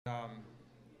Um,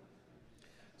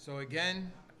 so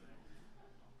again,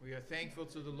 we are thankful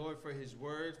to the Lord for His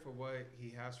word, for what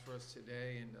He has for us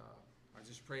today, and I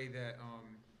just pray that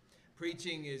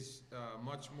preaching is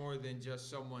much more than just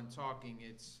someone talking.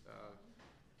 It's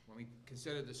when we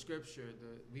consider the Scripture,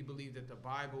 we believe that the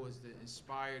Bible is the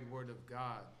inspired Word of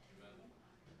God,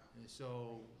 and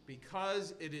so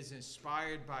because it is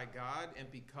inspired by God, and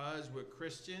because we're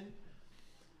Christian.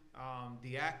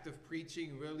 The act of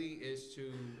preaching really is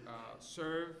to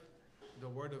serve the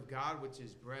Word of God, which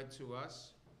is bread to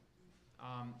us.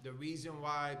 The reason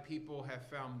why people have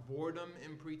found boredom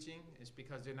in preaching is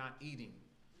because they're not eating.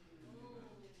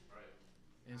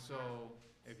 And so,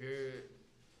 if you're,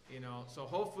 so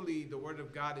hopefully the Word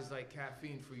of God is like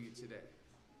caffeine for you today.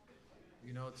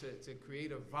 To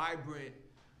create a vibrant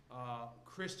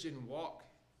Christian walk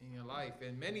in your life.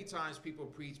 And many times people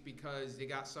preach because they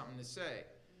got something to say.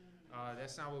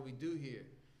 That's not what we do here.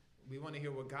 We want to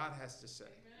hear what God has to say.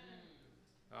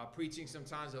 Preaching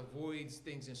sometimes avoids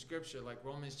things in Scripture like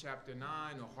Romans chapter 9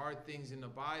 or hard things in the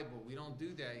Bible. We don't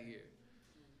do that here.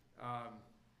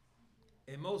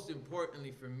 And most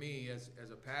importantly for me as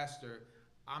a pastor,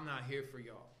 I'm not here for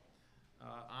y'all.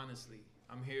 Honestly,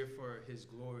 I'm here for His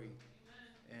glory.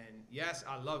 And yes,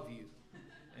 I love you.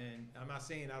 And I'm not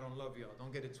saying I don't love y'all.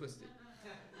 Don't get it twisted.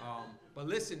 But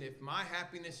listen, if my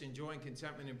happiness, and joy, and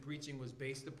contentment in preaching was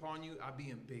based upon you, I'd be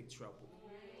in big trouble.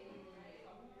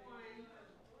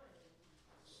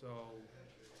 So,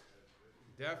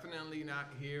 definitely not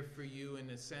here for you in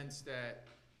the sense that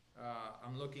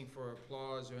I'm looking for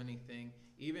applause or anything,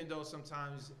 even though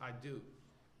sometimes I do,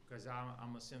 because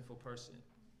I'm a sinful person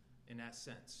in that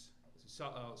sense.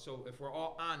 So if we're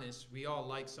all honest, we all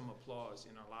like some applause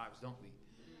in our lives, don't we?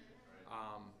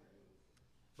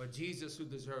 But Jesus, who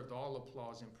deserved all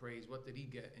applause and praise, what did He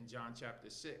get in John chapter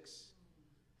 6?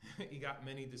 He got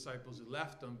many disciples who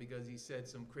left Him because He said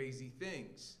some crazy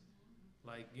things.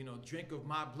 Like, drink of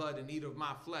my blood and eat of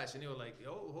my flesh. And they were like,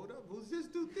 yo, hold up, who's this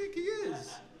dude think he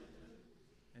is?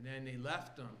 And then they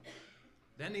left Him.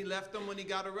 Then He left them when He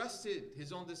got arrested,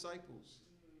 His own disciples.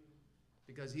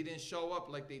 Because He didn't show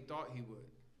up like they thought He would.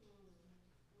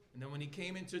 And then when He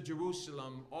came into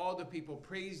Jerusalem, all the people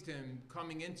praised Him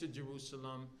coming into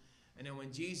Jerusalem. And then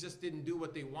when Jesus didn't do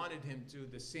what they wanted Him to,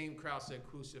 the same crowd said,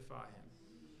 crucify Him.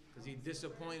 Because He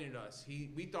disappointed us.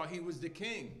 We thought He was the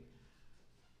king.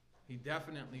 He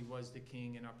definitely was the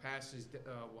king, and our pastors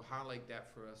will highlight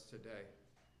that for us today.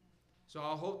 So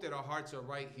I hope that our hearts are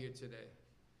right here today.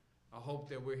 I hope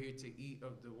that we're here to eat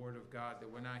of the Word of God, that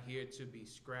we're not here to be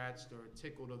scratched or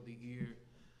tickled of the ear,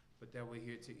 but that we're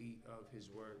here to eat of His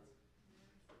Word.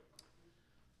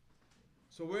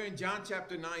 So we're in John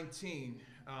chapter 19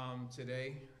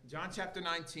 today. John chapter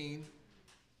 19. You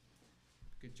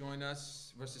could join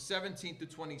us, verses 17 to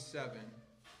 27.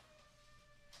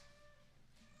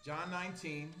 John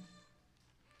 19,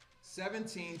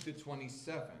 17 to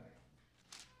 27.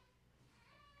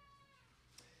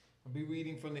 I'll be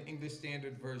reading from the English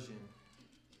Standard Version.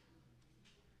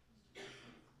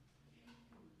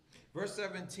 Verse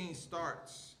 17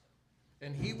 starts,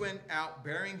 and He went out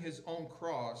bearing His own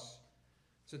cross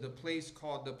to the place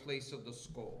called the place of the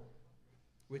skull,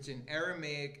 which in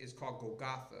Aramaic is called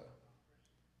Golgotha.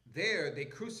 There they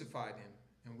crucified Him,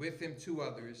 and with Him 2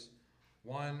 others,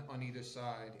 one on either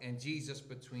side, and Jesus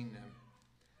between them.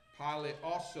 Pilate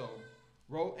also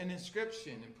wrote an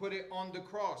inscription and put it on the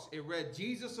cross. It read,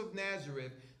 Jesus of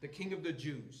Nazareth, the King of the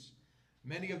Jews.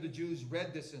 Many of the Jews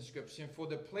read this inscription, for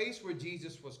the place where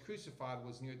Jesus was crucified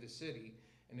was near the city,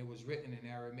 and it was written in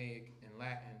Aramaic, in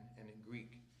Latin, and in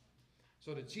Greek.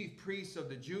 So the chief priests of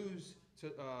the Jews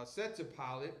said to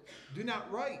Pilate, do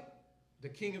not write the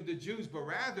King of the Jews, but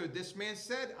rather this man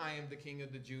said, I am the King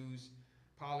of the Jews.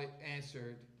 Pilate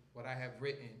answered, what I have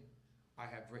written, I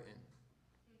have written.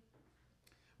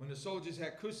 When the soldiers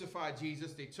had crucified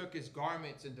Jesus, they took His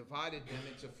garments and divided them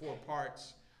into 4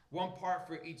 parts, 1 part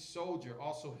for each soldier,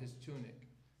 also his tunic.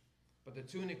 But the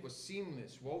tunic was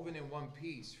seamless, woven in one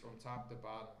piece from top to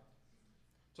bottom.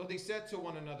 So they said to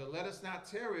one another, let us not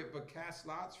tear it, but cast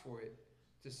lots for it,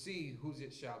 to see whose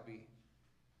it shall be.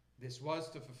 This was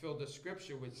to fulfill the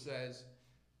scripture which says,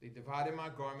 they divided my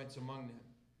garments among them,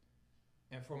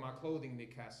 and for my clothing they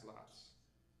cast lots.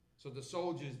 So the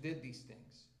soldiers did these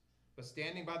things. But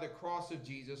standing by the cross of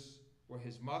Jesus were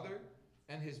His mother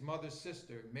and His mother's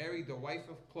sister, Mary the wife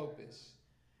of Clopas,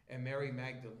 and Mary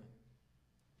Magdalene.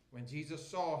 When Jesus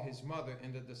saw His mother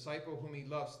and the disciple whom He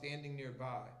loved standing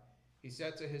nearby, He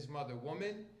said to His mother,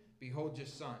 woman, behold your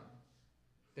son.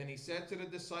 Then He said to the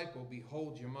disciple,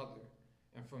 behold your mother.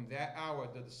 And from that hour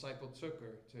the disciple took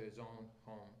her to his own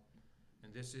home.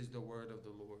 And this is the word of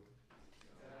the Lord.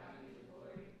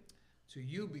 To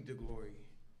you be the glory,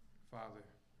 Father.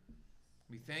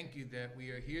 We thank you that we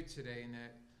are here today and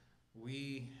that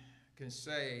we can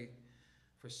say,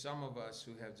 for some of us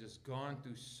who have just gone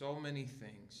through so many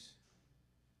things,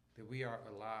 that we are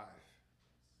alive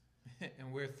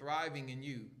and we're thriving in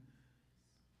you.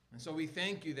 And so we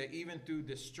thank you that even through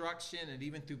destruction and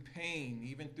even through pain,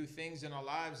 even through things in our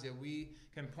lives that we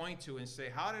can point to and say,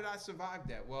 how did I survive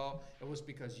that? Well, it was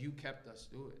because you kept us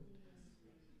through it.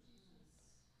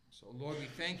 So Lord, we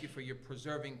thank you for your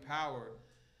preserving power.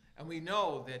 And we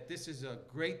know that this is a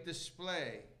great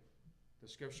display, the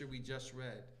scripture we just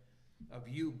read, of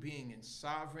you being in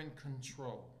sovereign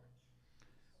control.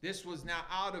 This was not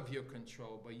out of your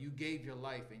control, but you gave your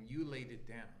life and you laid it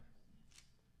down.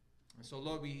 And so,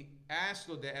 Lord, we ask,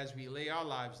 Lord, that as we lay our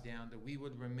lives down, that we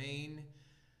would remain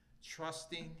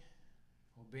trusting,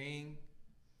 obeying,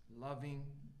 loving,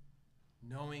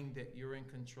 knowing that you're in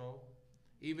control,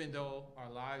 even though our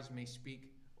lives may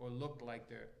speak or look like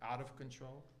they're out of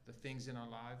control, the things in our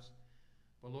lives.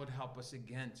 But, Lord, help us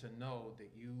again to know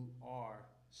that you are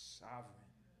sovereign.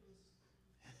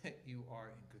 You are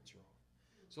in control.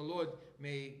 So, Lord,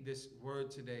 may this word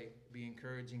today be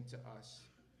encouraging to us.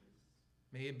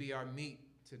 May it be our meat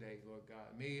today, Lord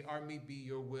God. May our meat be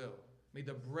your will. May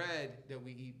the bread that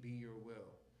we eat be your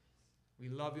will. We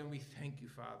love you and we thank you,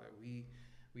 Father.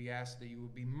 We ask that you will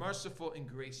be merciful and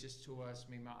gracious to us.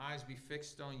 May my eyes be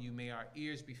fixed on you. May our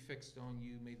ears be fixed on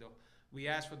you. We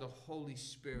ask for the Holy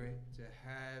Spirit to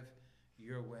have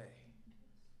your way.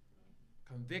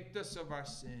 Convict us of our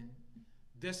sin.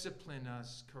 Discipline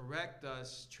us. Correct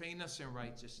us. Train us in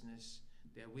righteousness,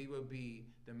 that we will be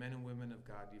the men and women of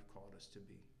God you've called us to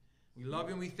be. We love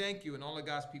you and we thank you. And all of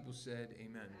God's people said,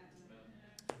 amen. Amen.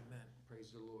 Amen.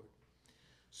 Praise the Lord.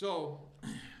 So,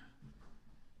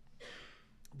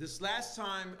 the last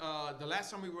time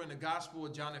we were in the Gospel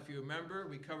of John, if you remember,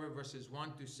 we covered verses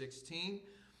 1 through 16.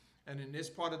 And in this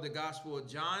part of the Gospel of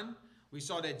John, we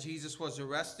saw that Jesus was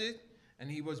arrested and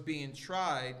he was being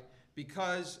tried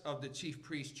because of the chief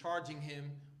priest charging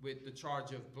him with the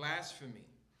charge of blasphemy.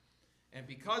 And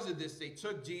because of this, they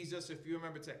took Jesus, if you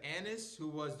remember, to Annas, who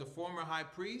was the former high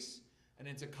priest, and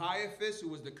then to Caiaphas, who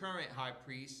was the current high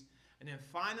priest. And then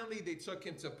finally, they took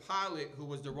him to Pilate, who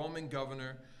was the Roman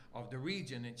governor of the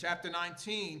region. In chapter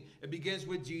 19, it begins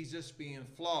with Jesus being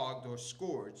flogged or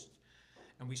scourged.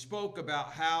 And we spoke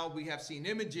about how we have seen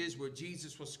images where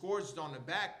Jesus was scourged on the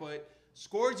back, but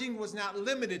scourging was not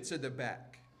limited to the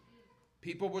back.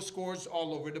 People were scourged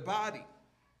all over the body.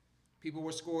 People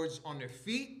were scourged on their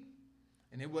feet.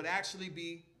 And it would actually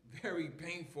be very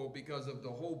painful because of the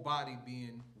whole body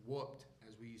being whooped,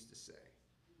 as we used to say.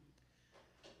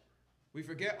 We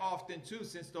forget often, too,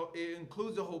 since it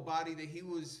includes the whole body, that he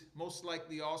was most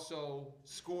likely also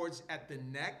scourged at the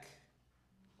neck,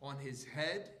 on his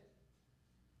head.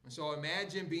 And so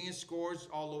imagine being scourged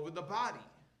all over the body.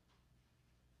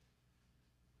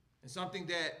 And something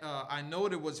that I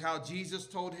noted was how Jesus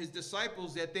told his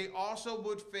disciples that they also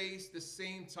would face the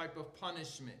same type of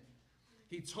punishment.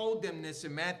 He told them this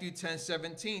in Matthew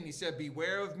 10:17. He said,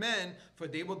 beware of men, for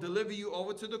they will deliver you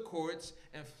over to the courts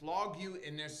and flog you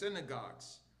in their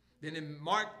synagogues. Then in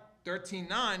Mark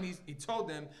 13:9, he told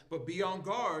them, but be on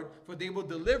guard, for they will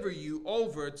deliver you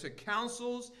over to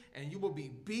councils, and you will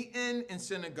be beaten in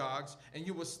synagogues, and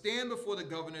you will stand before the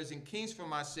governors and kings for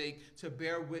my sake to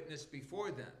bear witness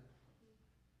before them.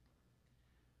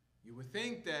 You would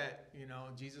think that,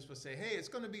 Jesus would say, hey, it's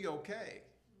going to be okay.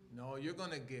 No, you're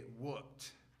going to get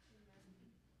whooped.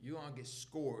 You're going to get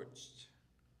scourged.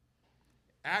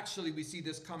 Actually, we see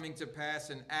this coming to pass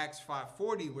in Acts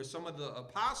 5:40, where some of the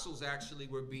apostles actually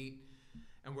were beat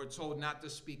and were told not to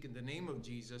speak in the name of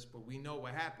Jesus, but we know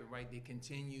what happened, right? They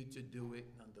continued to do it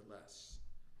nonetheless.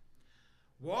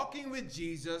 Walking with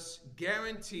Jesus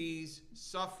guarantees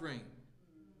suffering.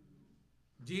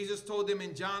 Jesus told them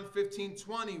in John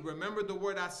 15:20, remember the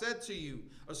word I said to you,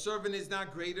 a servant is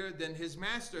not greater than his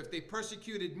master. If they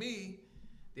persecuted me,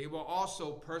 they will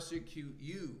also persecute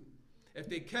you. If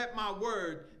they kept my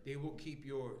word, they will keep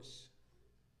yours.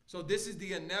 So this is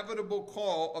the inevitable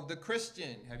call of the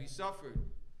Christian. Have you suffered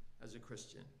as a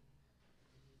Christian?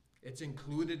 It's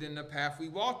included in the path we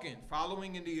walk in,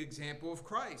 following in the example of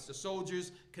Christ. The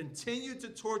soldiers continued to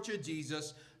torture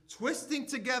Jesus, twisting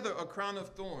together a crown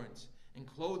of thorns and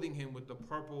clothing him with the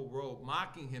purple robe,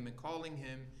 mocking him and calling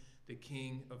him the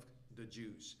King of the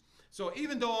Jews. So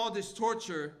even though all this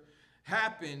torture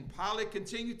happened, Pilate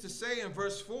continued to say in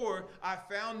verse 4, I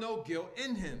found no guilt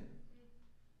in him.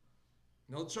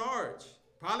 No charge.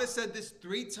 Pilate said this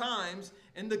 3 times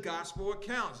in the gospel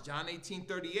accounts. John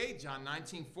 18:38, John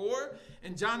 19:4,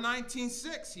 and John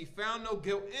 19:6. He found no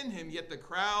guilt in him, yet the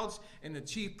crowds and the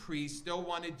chief priests still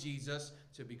wanted Jesus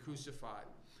to be crucified.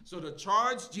 So the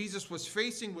charge Jesus was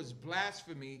facing was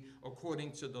blasphemy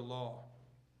according to the law.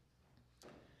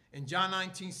 In John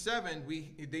 19:7,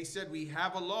 they said we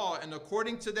have a law, and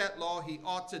according to that law, he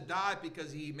ought to die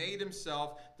because he made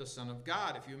himself the Son of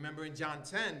God. If you remember in John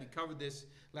 10, we covered this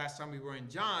last time we were in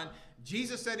John.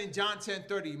 Jesus said in John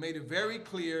 10:30, he made it very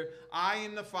clear, I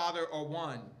and the Father are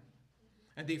one.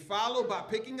 And they followed by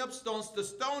picking up stones to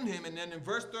stone him. And then in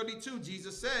verse 32,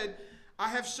 Jesus said, I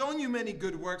have shown you many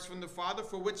good works from the Father.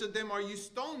 For which of them are you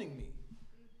stoning me?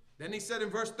 Then he said in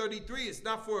verse 33, it's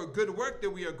not for a good work that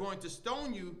we are going to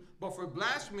stone you, but for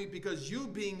blasphemy, because you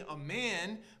being a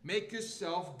man, make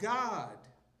yourself God.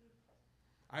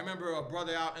 I remember a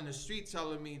brother out in the street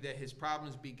telling me that his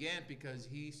problems began because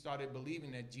he started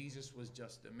believing that Jesus was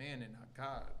just a man and not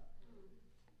God.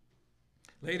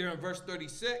 Later in verse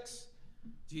 36,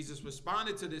 Jesus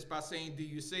responded to this by saying, do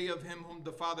you say of him whom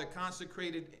the Father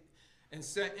consecrated and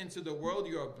sent into the world,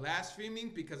 you are blaspheming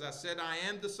because I said I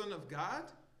am the Son of God?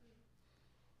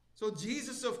 So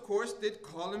Jesus, of course, did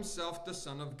call himself the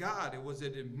Son of God. It was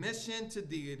an admission to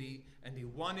deity, and they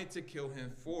wanted to kill him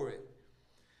for it.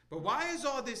 But why is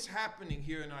all this happening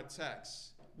here in our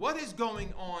text? What is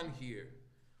going on here?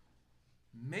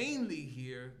 Mainly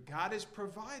here, God is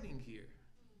providing here.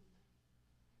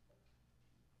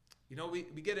 You know, we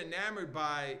get enamored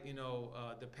by,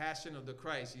 the Passion of the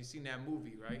Christ. You've seen that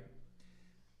movie, right?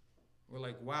 We're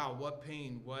like, wow, what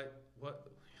pain,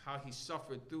 how he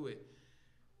suffered through it.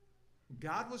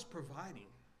 God was providing.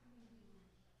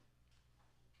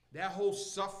 That whole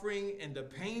suffering and the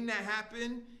pain that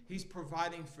happened, he's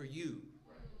providing for you.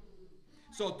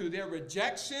 So through their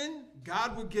rejection,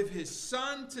 God would give his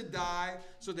Son to die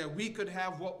so that we could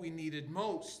have what we needed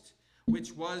most,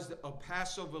 which was a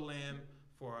Passover lamb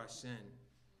for our sin.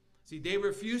 See, they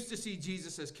refused to see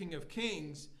Jesus as King of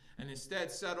Kings and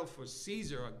instead settled for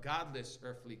Caesar, a godless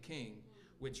earthly king,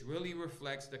 which really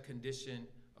reflects the condition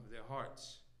of their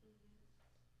hearts.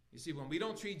 You see, when we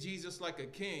don't treat Jesus like a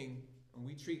king, and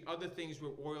we treat other things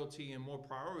with royalty and more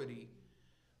priority,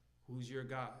 who's your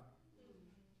God?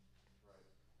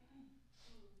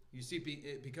 You see,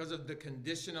 because of the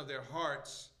condition of their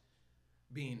hearts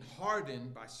being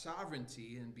hardened by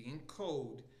sovereignty and being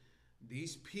cold,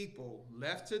 these people,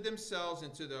 left to themselves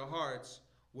and to their hearts,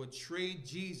 would trade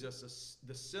Jesus,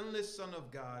 the sinless Son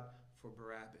of God, for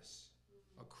Barabbas,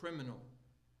 a criminal,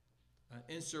 an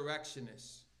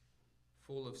insurrectionist,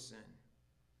 full of sin.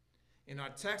 In our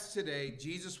text today,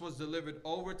 Jesus was delivered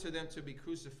over to them to be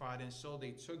crucified, and so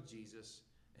they took Jesus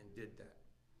and did that.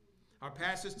 Our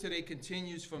passage today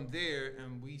continues from there,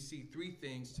 and we see 3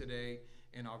 things today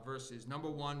in our verses. Number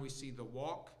 1, we see the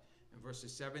walk in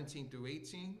verses 17 through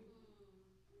 18.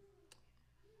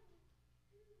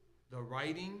 The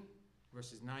writing,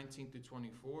 verses 19 through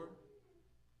 24.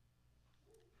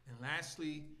 And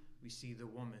lastly, we see the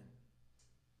woman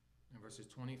in verses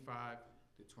 25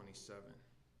 to 27.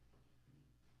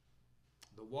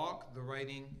 The walk, the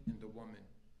writing, and the woman.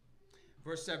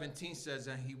 Verse 17 says,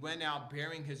 and he went out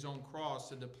bearing his own cross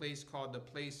to the place called the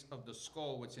place of the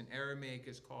skull, which in Aramaic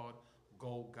is called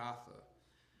Golgotha.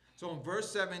 So in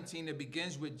verse 17, it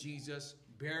begins with Jesus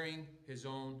bearing his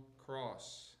own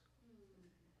cross.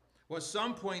 What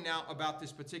some point out about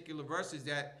this particular verse is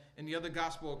that in the other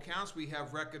gospel accounts, we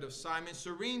have record of Simon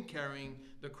Cyrene carrying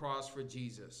the cross for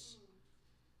Jesus.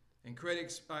 And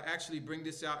critics actually bring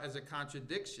this out as a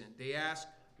contradiction. They ask,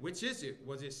 which is it?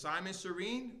 Was it Simon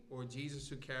Cyrene or Jesus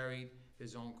who carried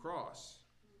his own cross?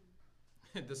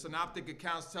 The synoptic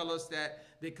accounts tell us that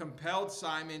they compelled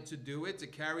Simon to do it, to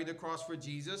carry the cross for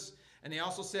Jesus. And they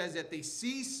also says that they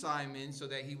seized Simon so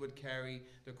that he would carry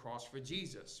the cross for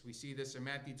Jesus. We see this in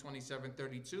Matthew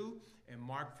 27:32 and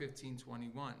Mark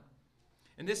 15:21.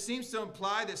 And this seems to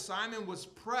imply that Simon was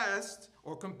pressed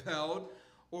or compelled,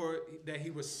 or that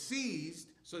he was seized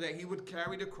so that he would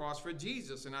carry the cross for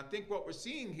Jesus. And I think what we're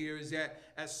seeing here is that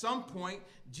at some point,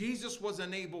 Jesus was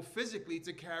unable physically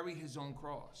to carry his own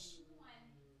cross.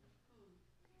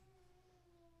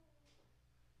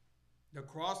 The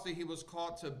cross that he was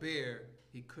called to bear,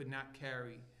 he could not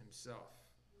carry himself.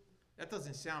 That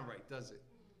doesn't sound right, does it?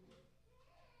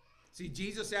 See,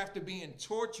 Jesus, after being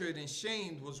tortured and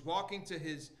shamed, was walking to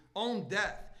his own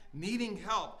death, needing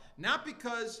help, not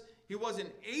because he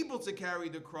wasn't able to carry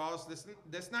the cross.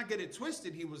 Let's not get it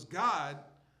twisted. He was God,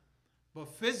 but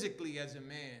physically as a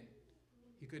man,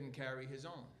 he couldn't carry his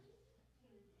own.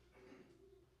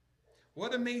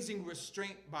 What amazing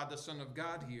restraint by the Son of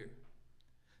God here.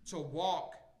 to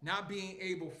walk, not being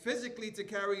able physically to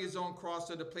carry his own cross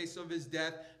to the place of his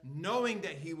death, knowing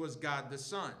that he was God the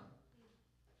Son,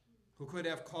 who could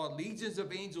have called legions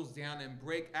of angels down and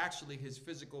break actually his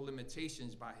physical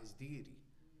limitations by his deity.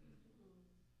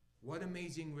 What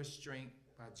amazing restraint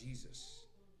by Jesus.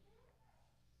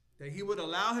 That he would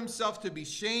allow himself to be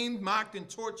shamed, mocked, and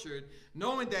tortured,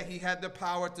 knowing that he had the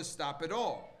power to stop it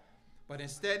all. But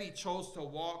instead, he chose to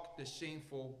walk the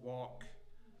shameful walk.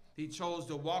 He chose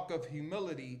the walk of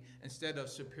humility instead of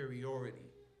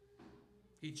superiority.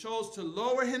 He chose to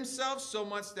lower himself so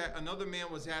much that another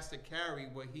man was asked to carry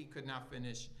what he could not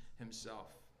finish himself.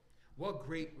 What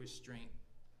great restraint.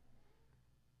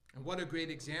 And what a great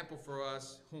example for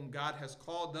us, whom God has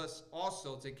called us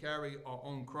also to carry our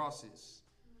own crosses.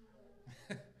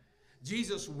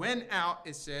 Jesus went out,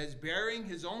 it says, bearing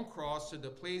his own cross to the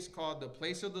place called the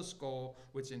place of the skull,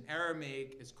 which in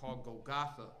Aramaic is called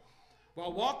Golgotha.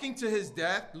 While walking to his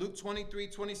death, Luke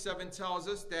 23:27 tells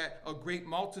us that a great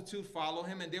multitude followed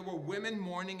him, and there were women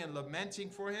mourning and lamenting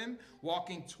for him,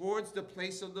 walking towards the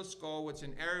place of the skull, which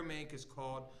in Aramaic is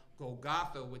called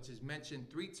Golgotha, which is mentioned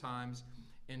 3 times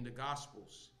in the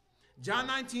Gospels. John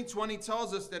 19:20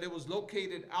 tells us that it was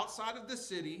located outside of the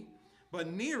city, but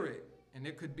near it, and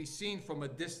it could be seen from a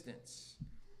distance.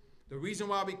 The reason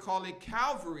why we call it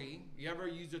Calvary, you ever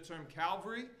use the term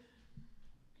Calvary?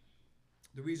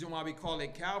 The reason why we call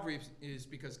it Calvary is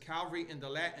because Calvary in the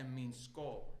Latin means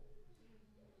skull.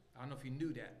 I don't know if you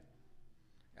knew that.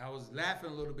 I was laughing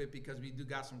a little bit because we do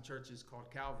got some churches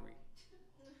called Calvary.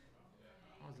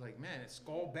 I was like, man, it's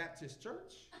Skull Baptist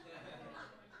Church?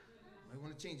 Might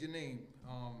want to change your name.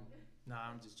 Nah,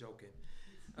 I'm just joking.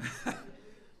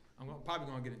 I'm probably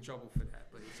going to get in trouble for that,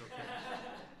 but it's okay.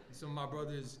 Some of my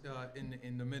brothers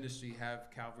in the ministry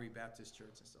have Calvary Baptist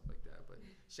Church and stuff like that, but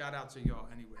shout out to y'all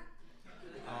anyway.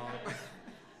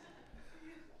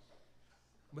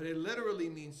 But it literally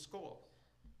means skull.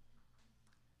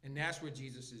 And that's where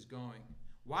Jesus is going.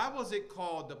 Why was it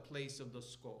called the place of the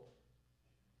skull?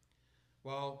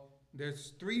 Well,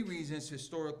 there's 3 reasons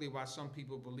historically why some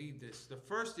people believe this. The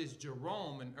first is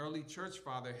Jerome, an early church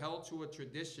father, held to a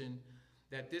tradition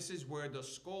that this is where the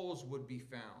skulls would be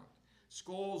found.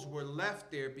 Skulls were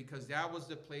left there because that was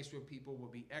the place where people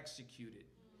would be executed.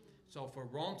 So for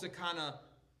Rome to kind of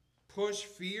push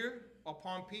fear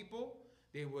upon people,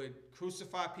 they would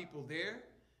crucify people there,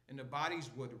 and the bodies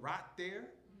would rot there,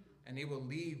 and they would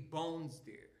leave bones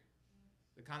there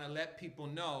to kind of let people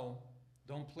know,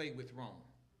 don't play with Rome.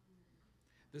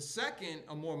 The second,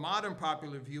 a more modern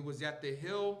popular view, was that the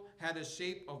hill had a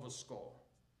shape of a skull,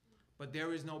 but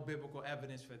there is no biblical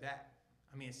evidence for that.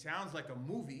 I mean, it sounds like a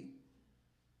movie,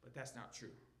 but that's not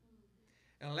true.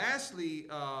 And lastly,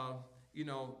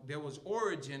 there was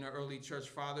Origen, an early church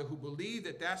father, who believed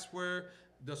that that's where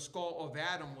the skull of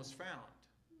Adam was found.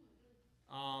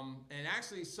 And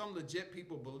actually, some legit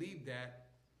people believe that,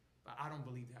 but I don't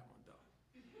believe that one,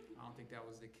 though. I don't think that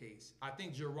was the case. I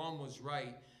think Jerome was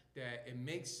right that it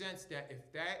makes sense that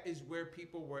if that is where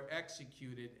people were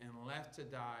executed and left to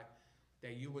die,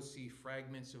 that you would see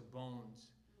fragments of bones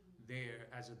there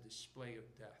as a display of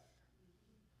death.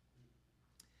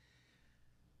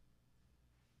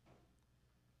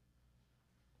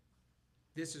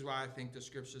 This is why I think the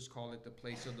scriptures call it the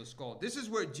place of the skull. This is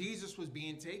where Jesus was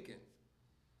being taken,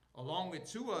 along with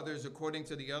 2 others, according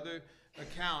to the other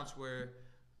accounts, where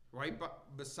right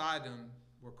beside him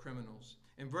were criminals.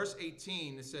 In verse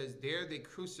 18, it says, there they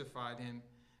crucified him,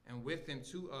 and with him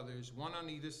 2 others, one on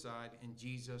either side, and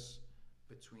Jesus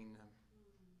between them.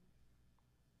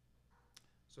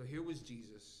 So here was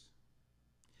Jesus,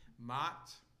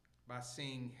 mocked by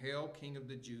saying, "Hail, King of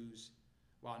the Jews,"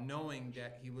 while knowing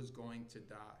that he was going to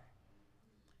die.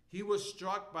 He was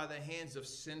struck by the hands of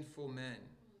sinful men,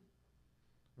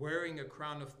 wearing a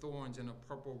crown of thorns and a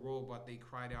purple robe, but they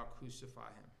cried out,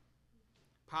 "Crucify him."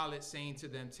 Pilate saying to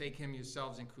them, "Take him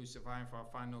yourselves and crucify him, for I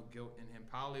find no guilt in him."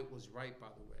 Pilate was right, by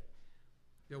the way.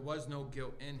 There was no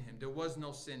guilt in him. There was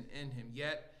no sin in him.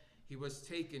 Yet he was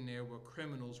taken there where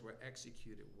criminals were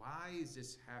executed. Why is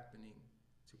this happening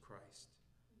to Christ?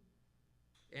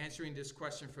 Answering this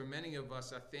question for many of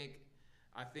us, I think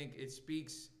it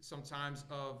speaks sometimes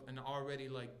of an already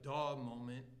duh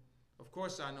moment. Of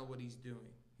course I know what he's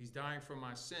doing. He's dying for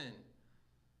my sin.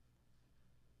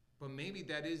 But maybe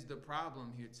that is the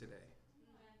problem here today.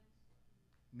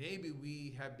 Maybe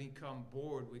we have become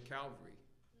bored with Calvary.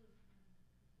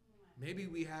 Maybe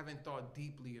we haven't thought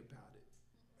deeply about it.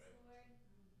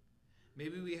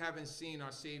 Maybe we haven't seen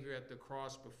our Savior at the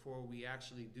cross before we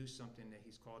actually do something that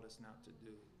he's called us not to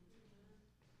do.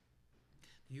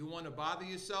 Do you want to bother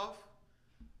yourself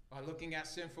by looking at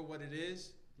sin for what it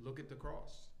is? Look at the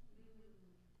cross.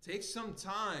 Take some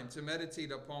time to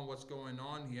meditate upon what's going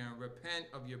on here and repent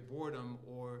of your boredom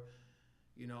or,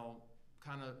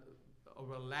 kind of a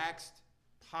relaxed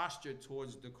posture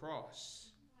towards the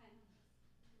cross.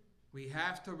 We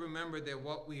have to remember that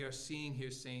what we are seeing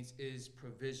here, saints, is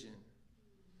provision.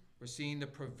 We're seeing the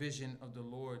provision of the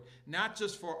Lord, not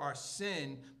just for our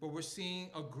sin, but we're seeing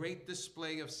a great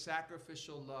display of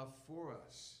sacrificial love for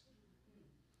us.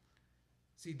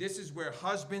 See, this is where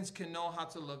husbands can know how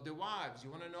to love their wives. You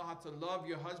want to know how to love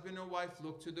your husband or wife?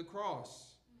 Look to the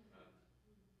cross.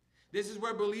 This is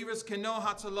where believers can know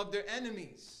how to love their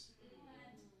enemies.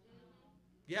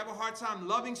 You have a hard time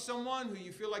loving someone who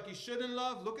you feel like you shouldn't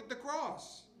love? Look at the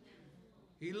cross.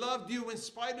 He loved you in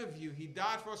spite of you. He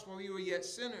died for us when we were yet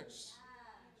sinners.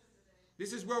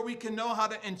 This is where we can know how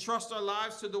to entrust our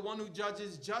lives to the one who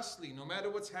judges justly, no matter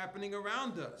what's happening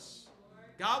around us.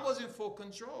 God was in full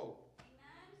control.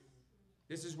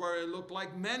 This is where it looked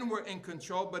like men were in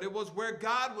control, but it was where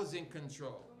God was in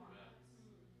control.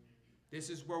 This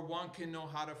is where one can know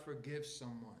how to forgive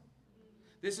someone.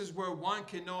 This is where one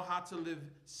can know how to live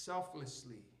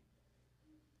selflessly.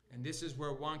 And this is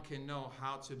where one can know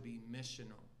how to be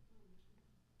missional.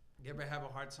 You ever have a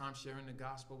hard time sharing the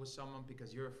gospel with someone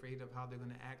because you're afraid of how they're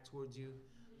going to act towards you?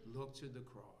 Look to the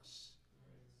cross.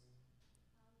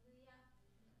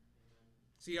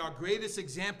 See, our greatest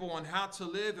example on how to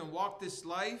live and walk this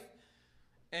life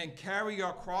and carry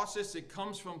our crosses, it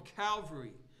comes from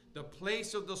Calvary, the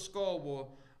place of the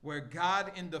skull where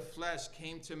God in the flesh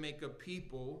came to make a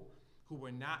people who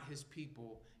were not his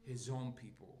people, his own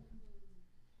people.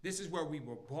 This is where we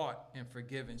were bought and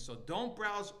forgiven. So don't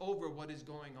browse over what is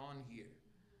going on here.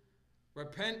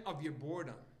 Repent of your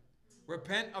boredom.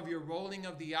 Repent of your rolling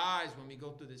of the eyes when we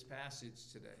go through this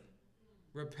passage today.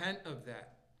 Repent of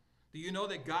that. Do you know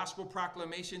that gospel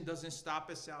proclamation doesn't stop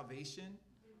at salvation?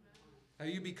 Have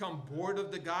you become bored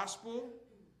of the gospel?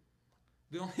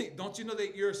 Don't you know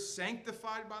that you're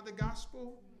sanctified by the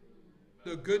gospel?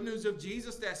 The good news of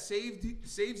Jesus that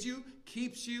saves you,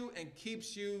 keeps you, and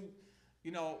keeps you,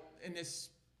 in this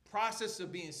process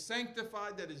of being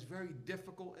sanctified that is very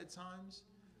difficult at times.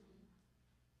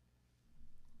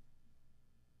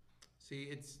 See,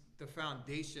 it's the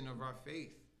foundation of our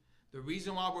faith. The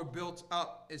reason why we're built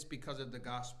up is because of the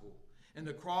gospel. And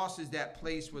the cross is that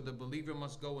place where the believer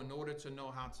must go in order to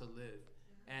know how to live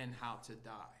and how to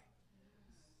die.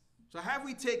 So have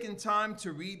we taken time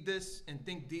to read this and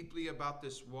think deeply about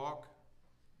this walk?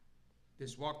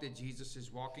 This walk that Jesus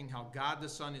is walking, how God the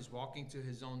Son is walking to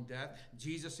his own death.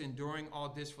 Jesus enduring all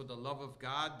this for the love of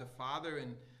God the Father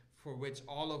and for which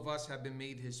all of us have been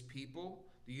made his people.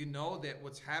 Do you know that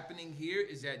what's happening here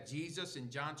is that Jesus in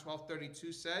John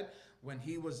 12:32 said, when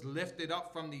he was lifted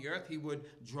up from the earth, he would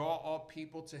draw all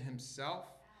people to himself.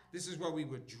 This is where we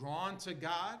were drawn to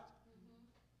God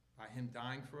by him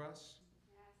dying for us.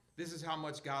 This is how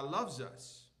much God loves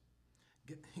us.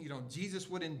 Jesus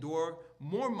would endure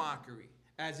more mockery.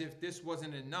 As if this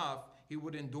wasn't enough, he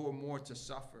would endure more to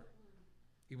suffer.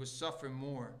 He would suffer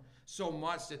more, so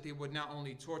much that they would not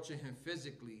only torture him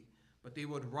physically, but they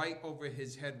would write over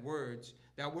his head words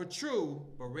that were true,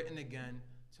 but written again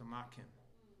to mock him.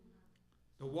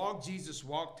 The walk Jesus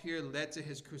walked here led to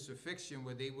his crucifixion,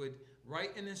 where they would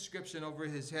write an inscription over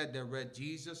his head that read,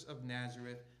 Jesus of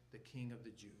Nazareth, the King of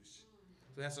the Jews.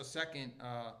 So that's a second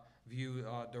view,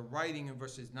 the writing in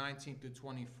verses 19 through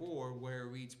 24, where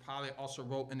it reads, Pilate also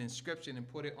wrote an inscription and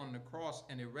put it on the cross,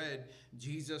 and it read,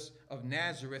 Jesus of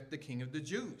Nazareth, the King of the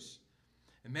Jews.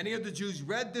 And many of the Jews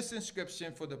read this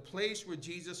inscription, for the place where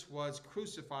Jesus was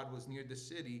crucified was near the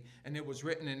city, and it was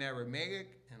written in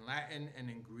Aramaic, in Latin, and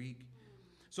in Greek.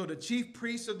 So the chief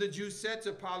priests of the Jews said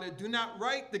to Pilate, do not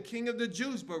write the King of the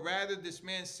Jews, but rather this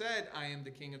man said, I am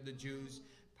the King of the Jews.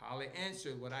 Pilate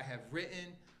answered, what I have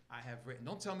written, I have written.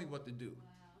 Don't tell me what to do.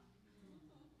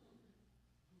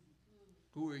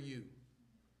 Who are you?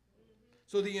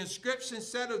 So the inscription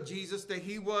said of Jesus that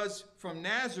he was from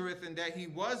Nazareth and that he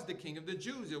was the King of the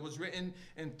Jews. It was written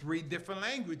in 3 different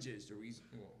languages. The reason,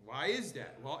 why is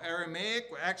that? Well, Aramaic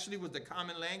actually was the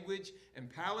common language in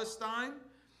Palestine.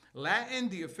 Latin,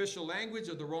 the official language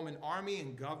of the Roman army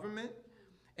and government.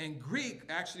 And Greek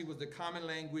actually was the common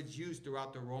language used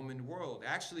throughout the Roman world.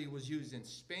 Actually, it was used in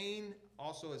Spain,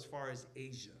 also as far as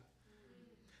Asia.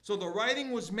 So the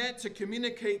writing was meant to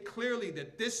communicate clearly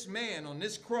that this man on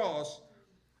this cross,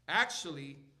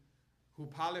 actually, who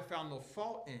Pilate found no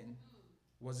fault in,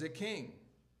 was a king.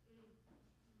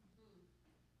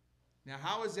 Now,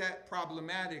 how is that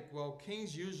problematic? Well,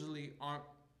 kings usually aren't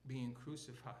being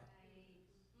crucified.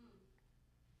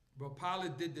 But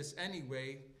Pilate did this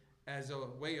anyway as a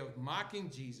way of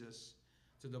mocking Jesus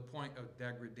to the point of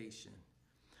degradation.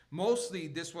 Mostly,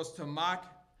 this was to mock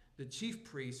the chief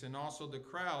priests and also the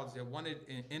crowds that wanted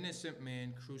an innocent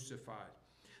man crucified.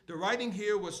 The writing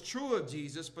here was true of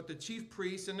Jesus, but the chief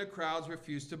priests and the crowds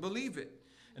refused to believe it.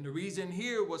 And the reason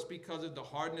here was because of the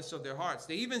hardness of their hearts.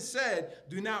 They even said,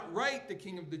 do not write the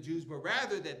King of the Jews, but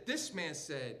rather that this man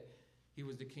said he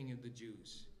was the King of the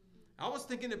Jews. I was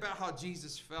thinking about how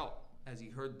Jesus felt as he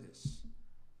heard this.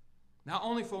 Not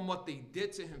only from what they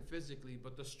did to him physically,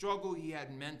 but the struggle he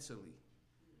had mentally.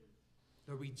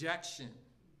 The rejection,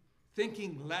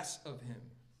 thinking less of him,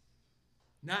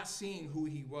 not seeing who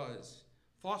he was,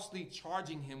 falsely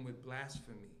charging him with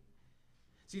blasphemy.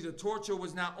 See, the torture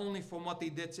was not only from what they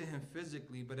did to him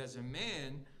physically, but as a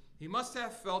man, he must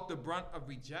have felt the brunt of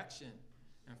rejection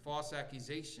and false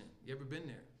accusation. You ever been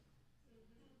there?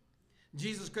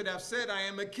 Jesus could have said, I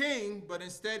am a king, but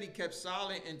instead he kept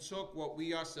silent and took what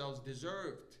we ourselves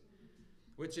deserved,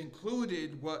 which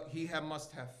included what he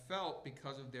must have felt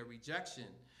because of their rejection.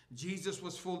 Jesus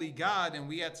was fully God, and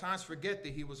we at times forget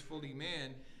that he was fully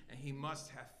man, and he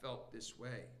must have felt this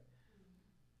way.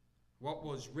 What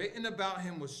was written about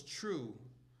him was true,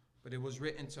 but it was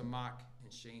written to mock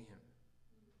and shame him.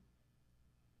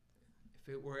 If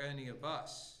it were any of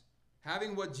us,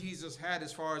 having what Jesus had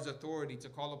as far as authority to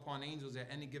call upon angels at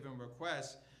any given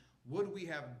request, would we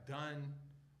have done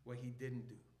what he didn't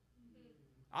do?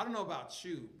 I don't know about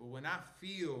you, but when I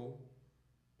feel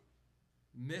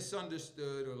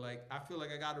misunderstood or like I feel like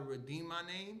I got to redeem my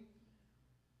name,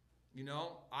 you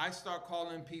know, I start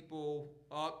calling people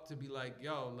up to be like,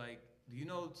 yo, like, do you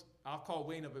know, I'll call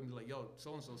Wayne up and be like, yo,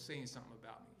 so-and-so saying something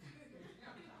about me.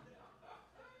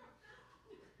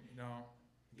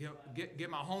 You know, get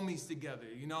my homies together,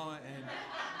 you know, and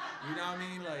you know what I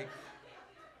mean? Like,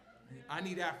 I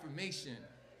need affirmation.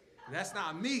 That's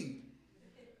not me.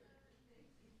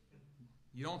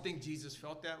 You don't think Jesus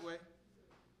felt that way?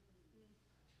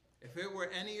 If it were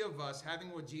any of us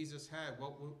having what Jesus had,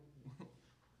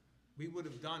 we would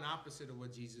have done opposite of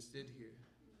what Jesus did here.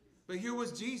 But here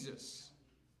was Jesus.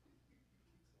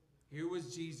 Here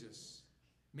was Jesus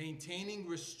maintaining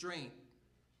restraint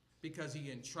because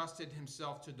he entrusted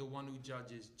himself to the one who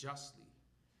judges justly.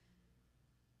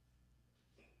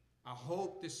 I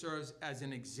hope this serves as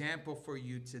an example for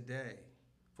you today,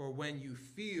 for when you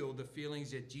feel the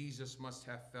feelings that Jesus must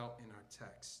have felt in our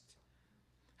text.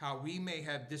 How we may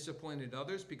have disappointed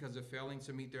others because of failing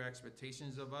to meet their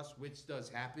expectations of us, which does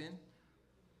happen.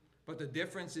 But the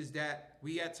difference is that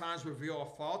we at times reveal our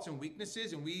faults and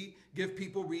weaknesses, and we give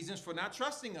people reasons for not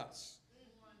trusting us.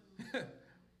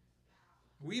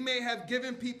 We may have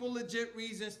given people legit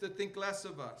reasons to think less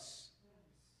of us.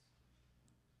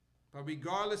 But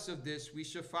regardless of this, we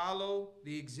should follow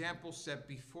the example set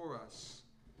before us,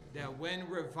 that when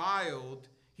reviled,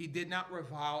 he did not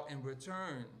revile in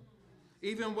return.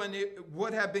 Even when it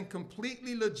would have been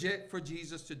completely legit for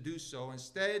Jesus to do so,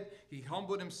 instead, he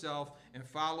humbled himself and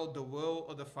followed the will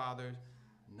of the Father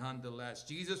nonetheless.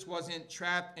 Jesus wasn't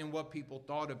trapped in what people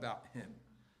thought about him,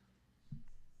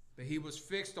 but he was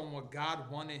fixed on what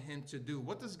God wanted him to do.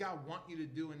 What does God want you to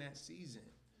do in that season,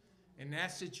 in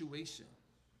that situation?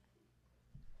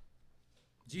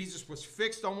 Jesus was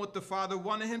fixed on what the Father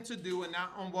wanted him to do and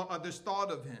not on what others thought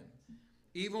of him.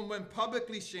 Even when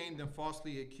publicly shamed and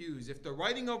falsely accused, if the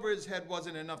writing over his head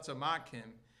wasn't enough to mock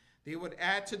him, they would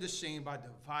add to the shame by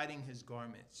dividing his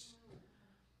garments.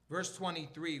 Verse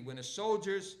 23, when the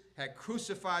soldiers had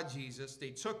crucified Jesus,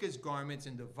 they took his garments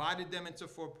and divided them into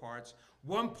 4 parts,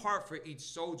 1 part for each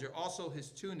soldier, also his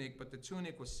tunic, but the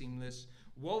tunic was seamless,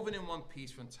 woven in one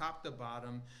piece from top to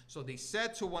bottom. So they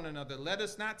said to one another, let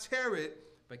us not tear it,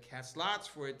 but cast lots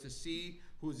for it to see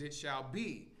whose it shall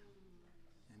be.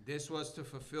 This was to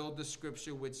fulfill the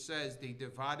scripture which says, they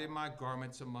divided my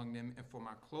garments among them, and for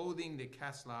my clothing they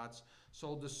cast lots.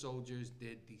 So the soldiers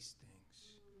did these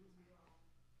things.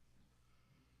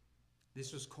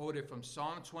 This was quoted from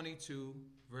Psalm 22,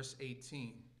 verse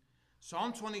 18.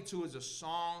 Psalm 22 is a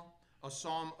psalm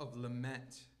of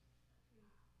lament.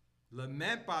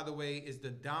 Lament, by the way, is the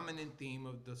dominant theme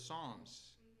of the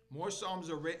Psalms. More Psalms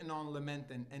are written on lament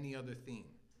than any other theme.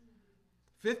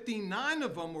 59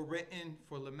 of them were written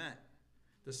for lament.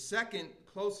 The second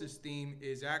closest theme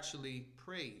is actually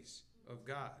praise of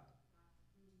God.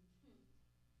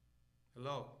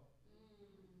 Hello.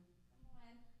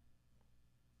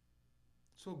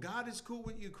 So God is cool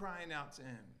with you crying out to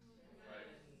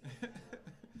him.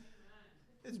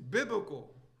 It's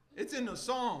biblical. It's in the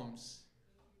Psalms.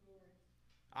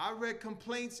 I read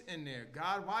complaints in there.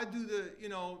 God, why do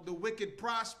the wicked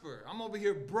prosper? I'm over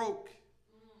here broke.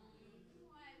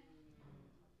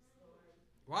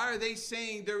 Why are they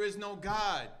saying there is no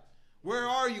God? Where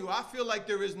are you? I feel like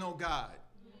there is no God.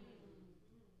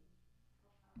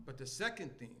 But the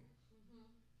second theme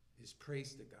is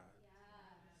praise to God.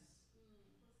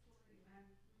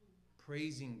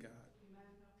 Praising God.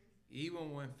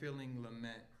 Even when feeling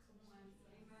lament,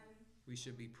 we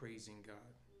should be praising God.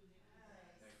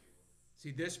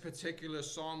 See, this particular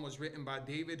psalm was written by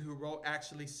David, who wrote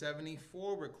actually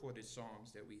 74 recorded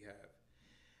psalms that we have.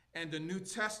 And the New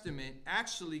Testament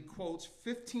actually quotes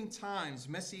 15 times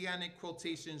messianic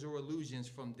quotations or allusions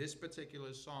from this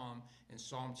particular psalm in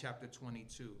Psalm chapter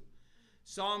 22.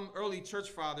 Some early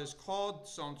church fathers called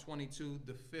Psalm 22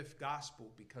 the fifth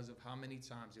gospel because of how many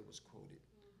times it was quoted.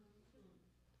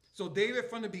 So David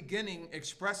from the beginning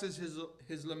expresses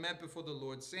his lament before the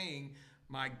Lord, saying,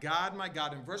 my God,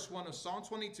 in verse 1 of Psalm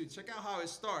 22, check out how it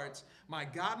starts. My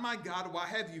God, why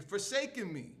have you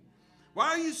forsaken me? Why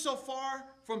are you so far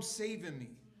from saving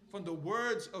me? From the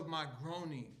words of my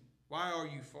groaning, why are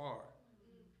you far?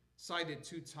 Cited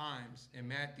 2 times in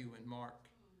Matthew and Mark.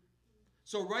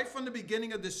 So right from the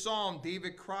beginning of this psalm,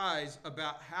 David cries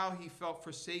about how he felt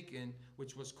forsaken,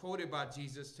 which was quoted by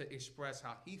Jesus to express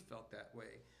how he felt that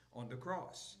way on the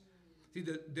cross. See,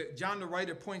 John the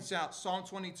writer points out Psalm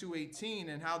 22:18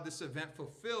 and how this event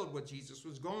fulfilled what Jesus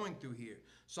was going through here.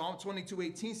 Psalm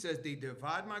 22:18 says, they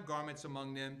divide my garments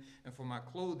among them, and for my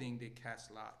clothing they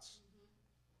cast lots.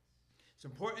 It's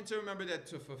important to remember that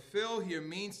to fulfill here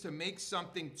means to make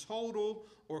something total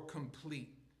or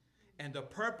complete. And the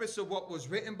purpose of what was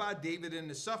written by David in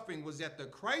the suffering was that the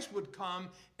Christ would come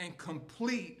and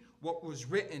complete what was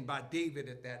written by David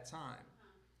at that time.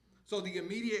 So the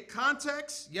immediate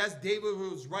context, yes, David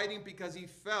was writing because he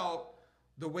felt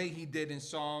the way he did in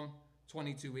Psalm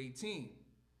 22:18.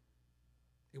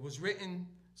 It was written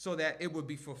so that it would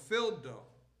be fulfilled, though,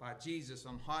 by Jesus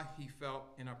on how he felt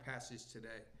in our passage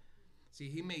today. See,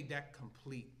 he made that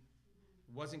complete.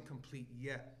 It wasn't complete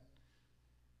yet.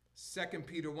 2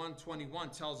 Peter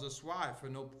 1:21 tells us why. For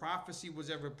no prophecy was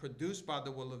ever produced by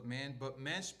the will of man, but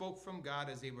men spoke from God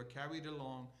as they were carried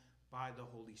along by the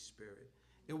Holy Spirit.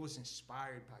 It was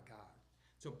inspired by God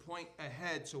to point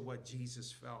ahead to what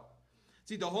Jesus felt.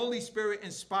 See, the Holy Spirit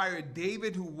inspired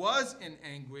David, who was in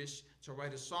anguish, to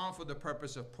write a song for the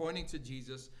purpose of pointing to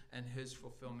Jesus and his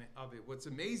fulfillment of it. What's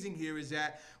amazing here is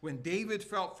that when David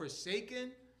felt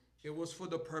forsaken, it was for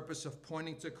the purpose of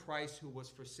pointing to Christ who was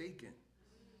forsaken.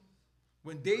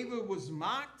 When David was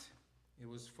mocked, it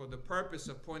was for the purpose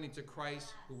of pointing to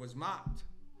Christ who was mocked.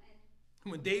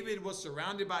 When David was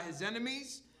surrounded by his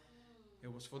enemies,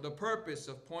 it was for the purpose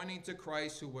of pointing to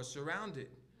Christ who was surrounded.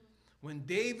 When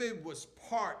David was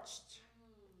parched,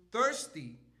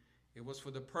 thirsty, it was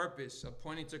for the purpose of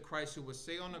pointing to Christ who would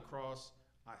say on the cross,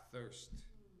 I thirst.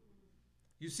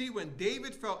 You see, when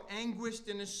David felt anguished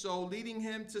in his soul, leading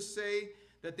him to say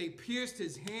that they pierced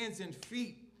his hands and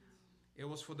feet, it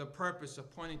was for the purpose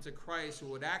of pointing to Christ who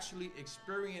would actually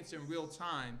experience in real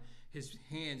time his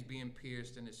hands being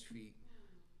pierced and his feet.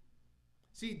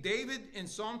 See, David in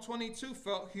Psalm 22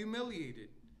 felt humiliated.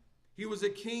 He was a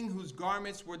king whose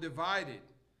garments were divided,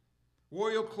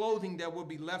 royal clothing that would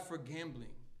be left for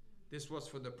gambling. This was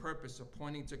for the purpose of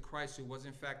pointing to Christ, who was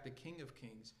in fact the King of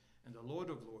Kings and the Lord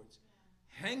of Lords,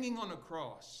 hanging on a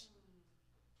cross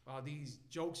while these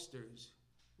jokesters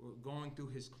were going through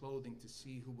his clothing to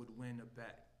see who would win a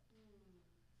bet.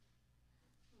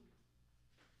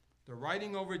 The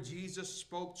writing over Jesus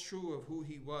spoke true of who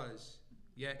he was,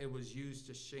 yet it was used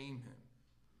to shame him.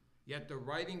 Yet the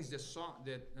writings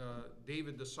that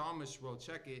David the psalmist wrote,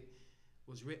 check it,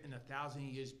 was written 1,000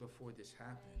 years before this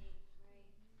happened.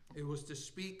 It was to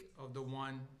speak of the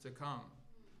one to come,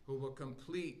 who will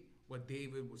complete what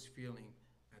David was feeling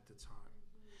at the time.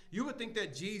 You would think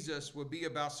that Jesus would be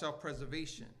about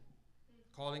self-preservation,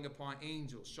 calling upon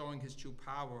angels, showing his true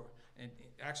power, and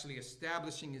actually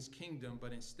establishing his kingdom,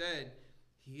 but instead,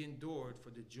 he endured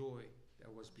for the joy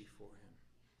that was before him.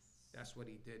 That's what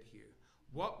he did here.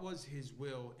 What was his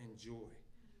will and joy?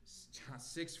 John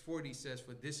 6:40 says,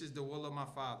 for this is the will of my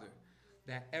Father,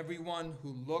 that everyone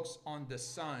who looks on the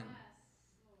Son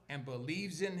and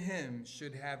believes in him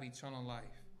should have eternal life,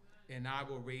 and I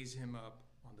will raise him up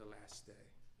on the last day.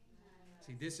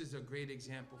 See, this is a great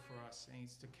example for us,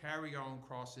 saints, to carry our own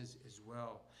crosses as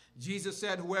well. Jesus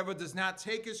said, whoever does not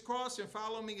take his cross and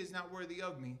follow me is not worthy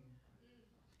of me.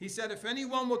 He said, if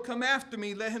anyone will come after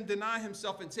me, let him deny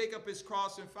himself and take up his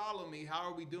cross and follow me. How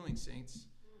are we doing, saints?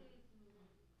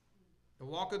 The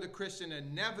walk of the Christian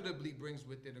inevitably brings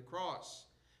with it a cross.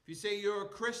 If you say you're a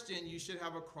Christian, you should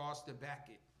have a cross to back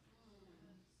it.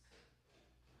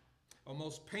 A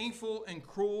most painful and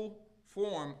cruel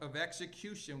form of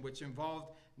execution, which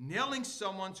involved nailing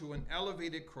someone to an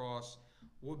elevated cross,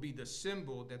 would be the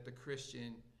symbol that the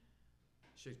Christian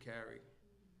should carry.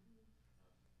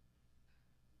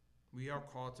 We are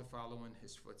called to follow in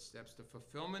his footsteps. The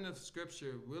fulfillment of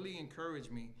Scripture really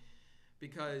encouraged me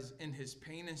because in his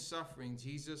pain and suffering,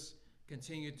 Jesus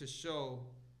continued to show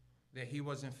that he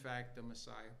was in fact the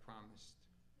Messiah promised.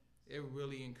 It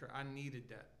really encouraged. I needed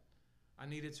that. I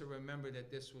needed to remember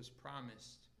that this was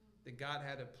promised, that God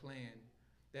had a plan,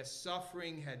 that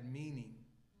suffering had meaning.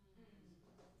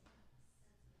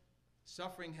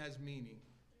 Suffering has meaning.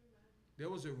 There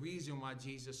was a reason why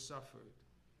Jesus suffered.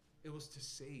 It was to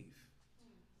save.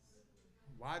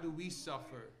 Why do we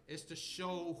suffer? It's to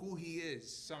show who he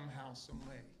is somehow, some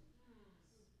way.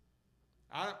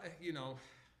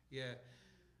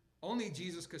 Only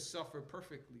Jesus could suffer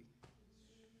perfectly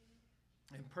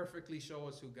and perfectly show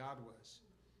us who God was.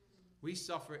 We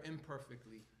suffer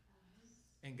imperfectly,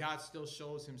 and God still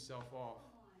shows himself off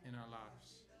in our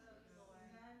lives.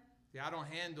 Yeah, I don't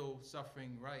handle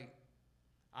suffering right.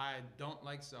 I don't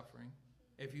like suffering.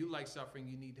 If you like suffering,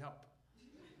 you need help.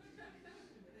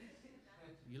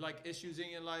 You like issues in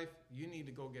your life, you need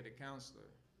to go get a counselor.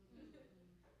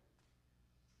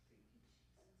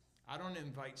 I don't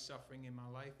invite suffering in my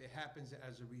life. It happens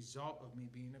as a result of me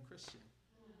being a Christian.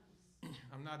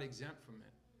 I'm not exempt from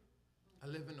it. I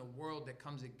live in a world that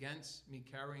comes against me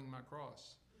carrying my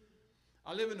cross.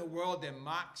 I live in a world that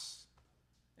mocks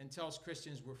and tells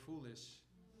Christians we're foolish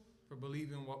for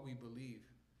believing what we believe.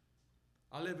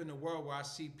 I live in a world where I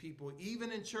see people,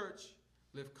 even in church,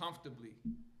 live comfortably,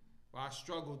 where I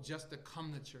struggle just to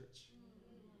come to church.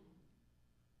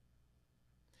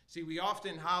 See, we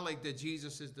often highlight that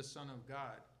Jesus is the Son of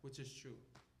God, which is true.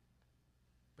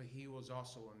 But he was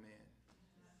also a man.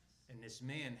 And this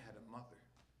man had a mother.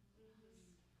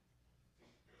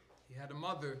 He had a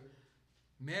mother,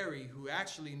 Mary, who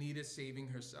actually needed saving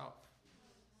herself.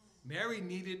 Mary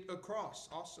needed a cross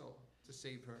also to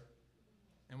save her.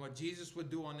 And what Jesus would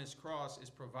do on this cross is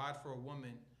provide for a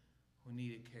woman who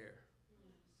needed care.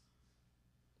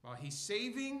 While he's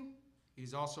saving,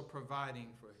 he's also providing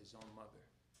for his own mother.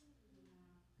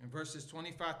 In verses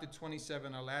 25 to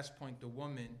 27, our last point, the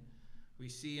woman, we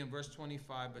see in verse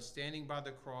 25, but standing by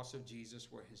the cross of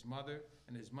Jesus were his mother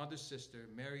and his mother's sister,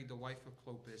 Mary, the wife of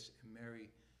Clopas, and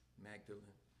Mary Magdalene.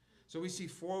 So we see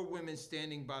four women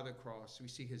standing by the cross. We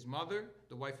see his mother,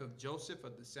 the wife of Joseph,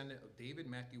 a descendant of David,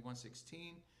 Matthew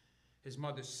 1:16. His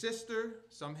mother's sister,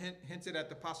 some hinted at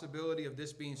the possibility of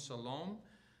this being Salome,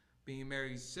 being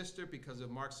Mary's sister because of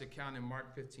Mark's account in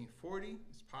Mark 15:40.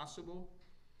 It's possible.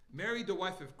 Mary, the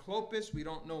wife of Clopas, we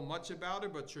don't know much about her,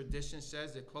 but tradition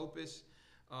says that Clopas,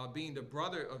 being the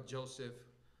brother of Joseph,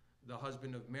 the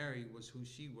husband of Mary, was who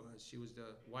she was. She was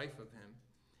the wife of him.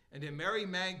 And then Mary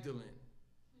Magdalene,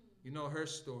 you know her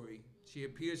story. She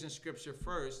appears in Scripture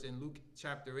first in Luke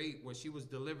chapter 8, where she was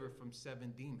delivered from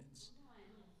 7 demons.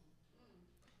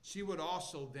 She would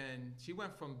also then, she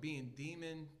went from being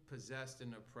demon-possessed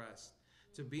and oppressed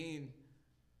to being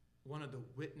one of the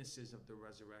witnesses of the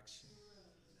resurrection.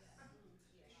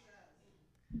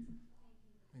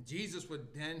 And Jesus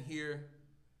would then here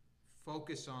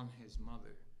focus on his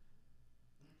mother.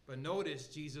 But notice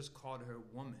Jesus called her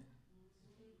woman.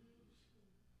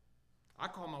 I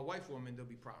call my wife woman, there'll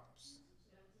be problems.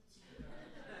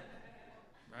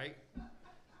 Right?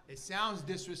 It sounds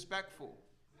disrespectful.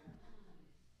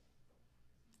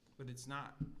 But it's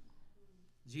not.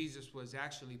 Jesus was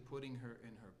actually putting her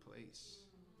in her place.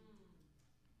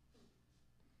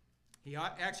 He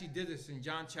actually did this in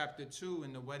John chapter 2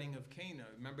 in the wedding of Cana.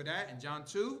 Remember that in John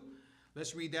 2?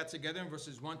 Let's read that together in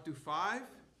verses 1 through 5.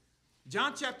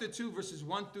 John chapter 2, verses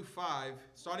 1 through 5,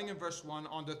 starting in verse 1.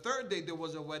 On the third day there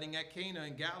was a wedding at Cana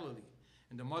in Galilee,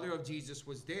 and the mother of Jesus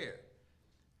was there.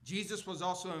 Jesus was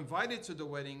also invited to the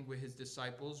wedding with his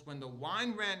disciples. When the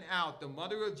wine ran out, the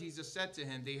mother of Jesus said to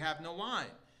him, "They have no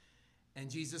wine."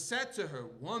 And Jesus said to her,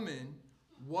 "Woman,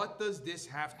 what does this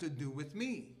have to do with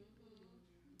me?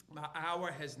 My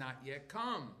hour has not yet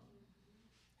come."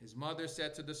 His mother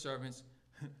said to the servants,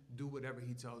 "Do whatever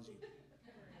he tells you.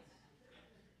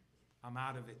 I'm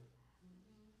out of it."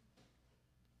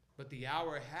 But the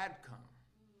hour had come,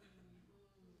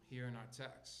 here in our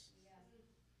text.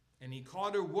 And he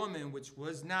called her woman, which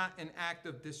was not an act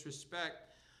of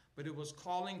disrespect, but it was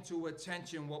calling to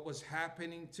attention what was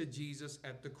happening to Jesus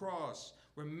at the cross.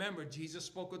 Remember, Jesus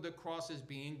spoke of the cross as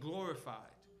being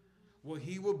glorified. Well,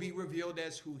 he will be revealed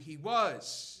as who he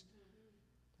was.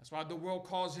 That's why the world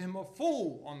calls him a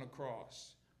fool on the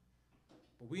cross.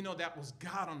 But we know that was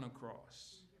God on the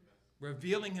cross,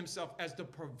 revealing himself as the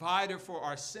provider for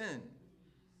our sin.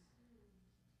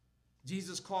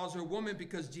 Jesus calls her woman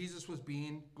because Jesus was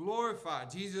being glorified.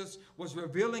 Jesus was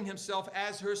revealing himself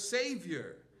as her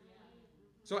Savior.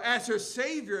 So as her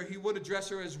Savior, he would address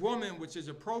her as woman, which is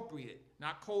appropriate,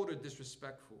 not cold or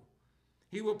disrespectful.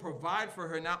 He will provide for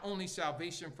her not only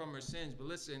salvation from her sins, but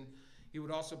listen, he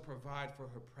would also provide for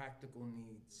her practical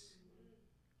needs.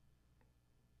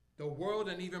 The world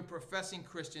and even professing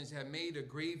Christians have made a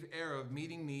grave error of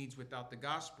meeting needs without the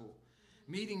gospel.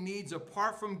 Meeting needs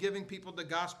apart from giving people the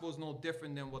gospel is no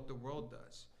different than what the world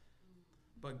does.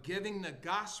 But giving the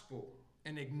gospel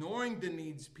and ignoring the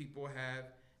needs people have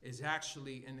is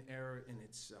actually an error in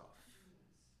itself.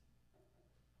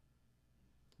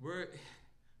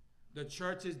 The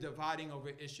church is dividing over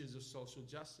issues of social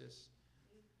justice.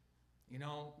 You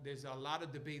know, there's a lot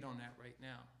of debate on that right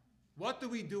now. What do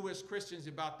we do as Christians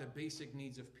about the basic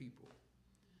needs of people?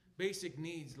 Basic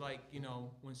needs like, you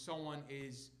know, when someone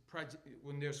is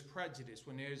when there's prejudice,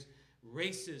 when there's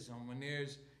racism, when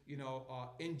there's, you know,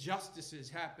 injustices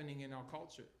happening in our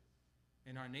culture,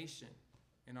 in our nation,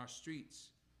 in our streets.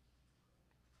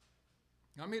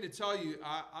 Now, I'm here to tell you,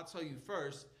 I'll tell you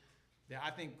first, that I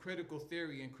think critical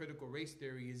theory and critical race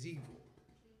theory is evil.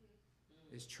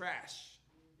 It's trash.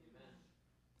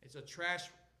 It's a trash,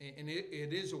 and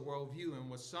it is a worldview. And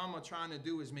what some are trying to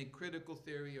do is make critical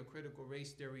theory or critical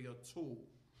race theory a tool.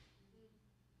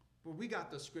 But we got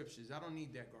the scriptures. I don't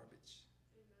need that garbage.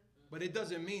 But it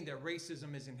doesn't mean that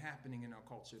racism isn't happening in our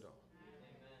culture, though.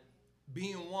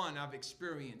 Being one, I've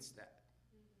experienced that.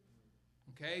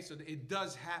 Okay, so it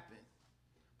does happen.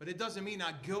 But it doesn't mean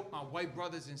I guilt my white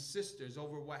brothers and sisters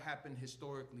over what happened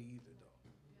historically either, though.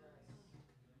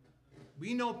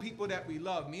 We know people that we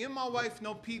love. Me and my wife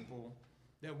know people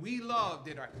that we love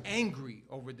that are angry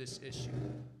over this issue.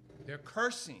 They're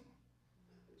cursing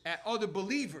at other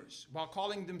believers while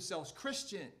calling themselves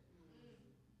Christian.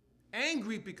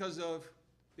 Angry because of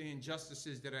the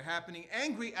injustices that are happening.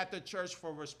 Angry at the church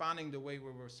for responding the way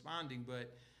we're responding.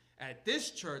 But at this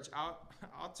church,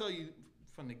 I'll tell you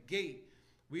from the gate,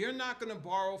 we are not going to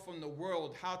borrow from the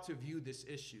world how to view this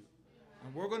issue.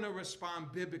 And we're going to respond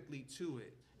biblically to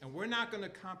it. And we're not going to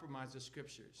compromise the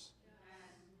scriptures.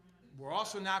 We're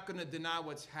also not going to deny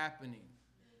what's happening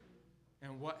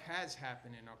and what has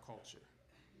happened in our culture.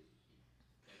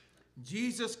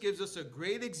 Jesus gives us a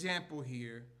great example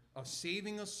here of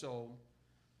saving a soul,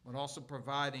 but also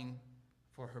providing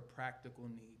for her practical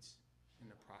needs in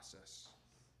the process.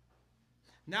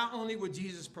 Not only would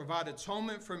Jesus provide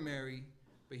atonement for Mary,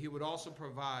 but he would also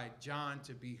provide John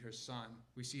to be her son.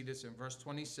 We see this in verse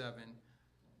 27.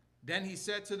 Then he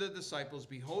said to the disciples,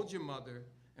 "Behold your mother."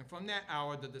 And from that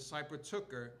hour, the disciple took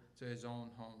her to his own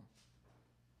home.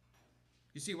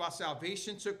 You see, while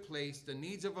salvation took place, the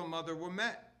needs of a mother were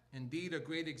met. Indeed, a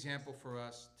great example for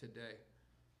us today.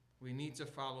 We need to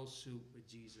follow suit with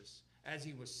Jesus. As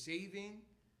he was saving,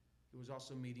 he was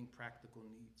also meeting practical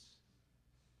needs.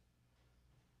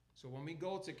 So when we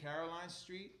go to Caroline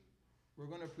Street, we're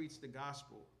going to preach the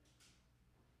gospel.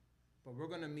 But we're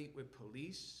going to meet with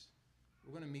police.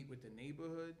 We're going to meet with the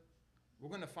neighborhood. We're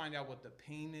going to find out what the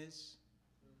pain is.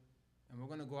 And we're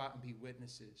going to go out and be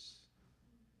witnesses.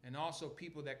 And also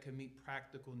people that can meet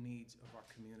practical needs of our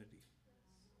community.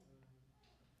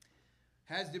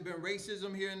 Has there been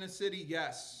racism here in the city?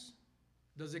 Yes.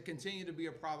 Does it continue to be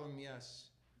a problem? Yes.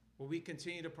 Will we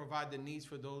continue to provide the needs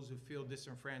for those who feel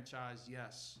disenfranchised?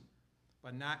 Yes.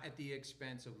 But not at the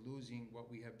expense of losing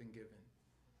what we have been given,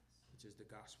 which is the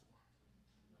gospel.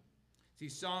 See,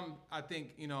 I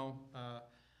think,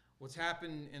 what's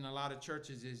happened in a lot of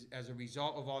churches is as a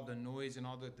result of all the noise and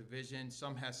all the division,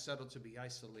 some have settled to be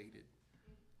isolated.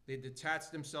 They detach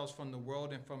themselves from the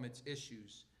world and from its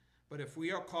issues. But if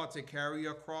we are called to carry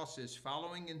our crosses,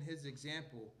 following in his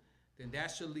example, then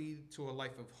that should lead to a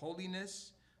life of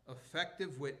holiness,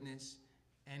 effective witness,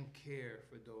 and care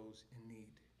for those in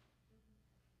need.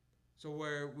 So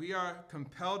where we are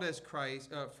compelled as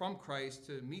from Christ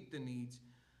to meet the needs,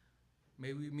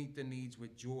 may we meet the needs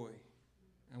with joy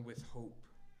and with hope,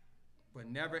 but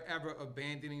never ever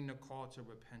abandoning the call to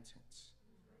repentance,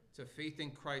 to faith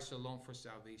in Christ alone for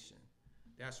salvation.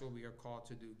 That's what we are called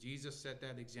to do. Jesus set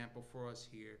that example for us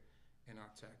here in our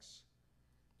text.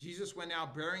 Jesus went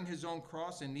out bearing his own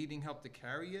cross and needing help to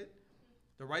carry it.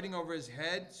 The writing over his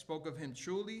head spoke of him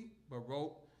truly, but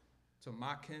wrote to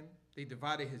mock him. They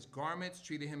divided his garments,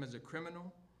 treated him as a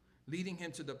criminal, leading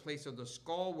him to the place of the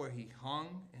skull where he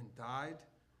hung and died.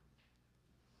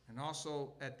 And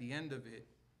also at the end of it,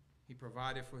 he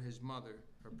provided for his mother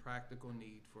her practical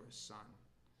need for his son.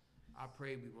 I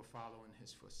pray we will follow in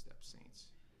his footsteps, saints.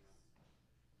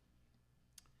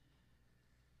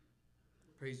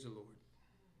 Praise the Lord.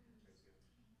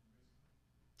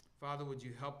 Father, would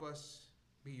you help us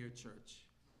be your church?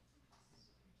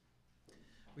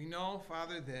 We know,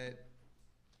 Father, that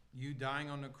You dying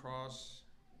on the cross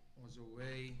was a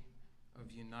way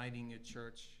of uniting your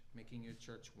church, making your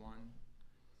church one.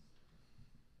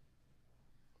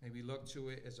 May we look to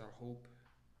it as our hope.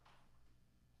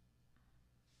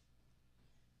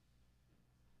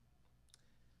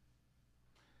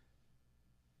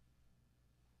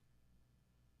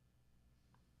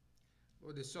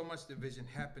 Lord, there's so much division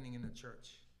happening in the church.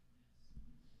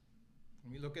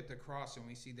 When we look at the cross and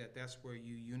we see that that's where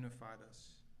you unified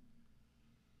us.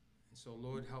 And so,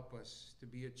 Lord, help us to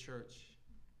be a church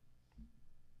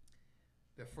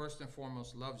that first and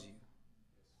foremost loves you.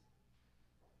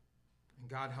 And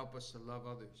God, help us to love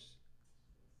others.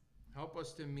 Help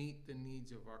us to meet the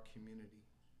needs of our community.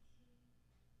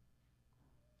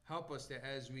 Help us that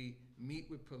as we meet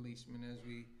with policemen, as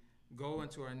we go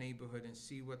into our neighborhood and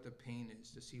see what the pain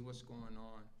is, to see what's going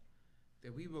on,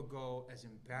 that we will go as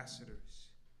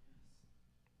ambassadors.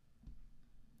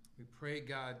 We pray,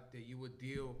 God, that you would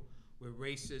deal with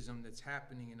racism that's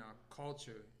happening in our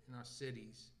culture, in our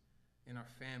cities, in our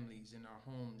families, in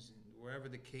our homes, and wherever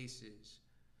the case is.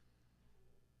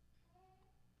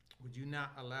 Would you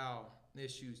not allow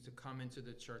issues to come into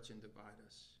the church and divide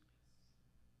us?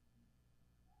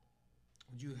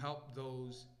 Would you help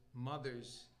those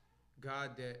mothers,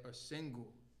 God, that are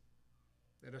single,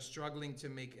 that are struggling to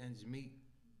make ends meet,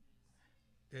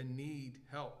 that need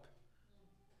help?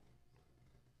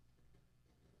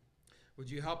 Would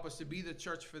you help us to be the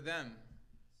church for them?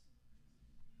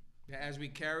 That as we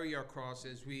carry our cross,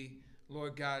 as we,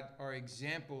 Lord God, are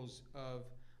examples of,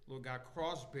 Lord God,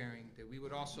 cross-bearing, that we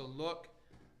would also look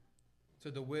to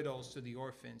the widows, to the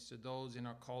orphans, to those in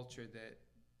our culture that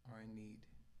are in need.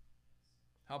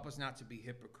 Help us not to be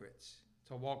hypocrites,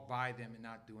 to walk by them and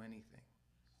not do anything.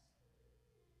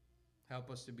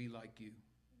 Help us to be like you.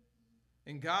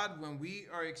 And God, when we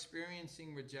are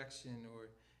experiencing rejection or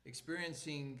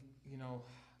experiencing,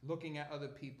 looking at other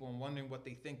people and wondering what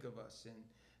they think of us, and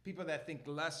people that think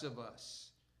less of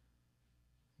us,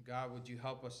 God, would you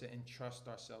help us to entrust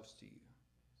ourselves to you?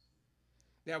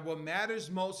 That what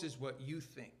matters most is what you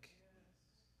think,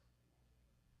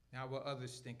 not what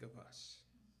others think of us.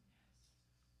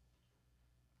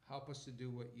 Help us to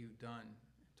do what you've done,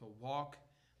 to walk,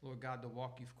 Lord God, the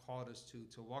walk you've called us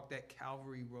to walk that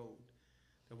Calvary road,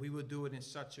 that we will do it in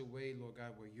such a way, Lord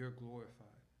God, where you're glorified.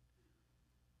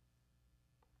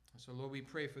 So, Lord, we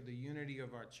pray for the unity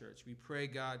of our church. We pray,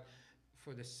 God,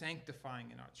 for the sanctifying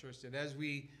in our church, that as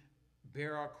we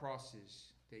bear our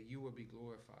crosses, that you will be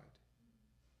glorified.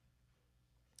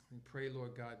 We pray,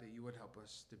 Lord God, that you would help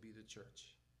us to be the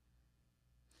church.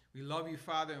 We love you,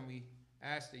 Father, and we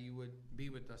ask that you would be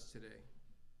with us today,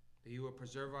 that you would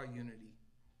preserve our unity.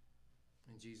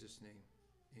 In Jesus' name,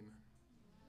 amen.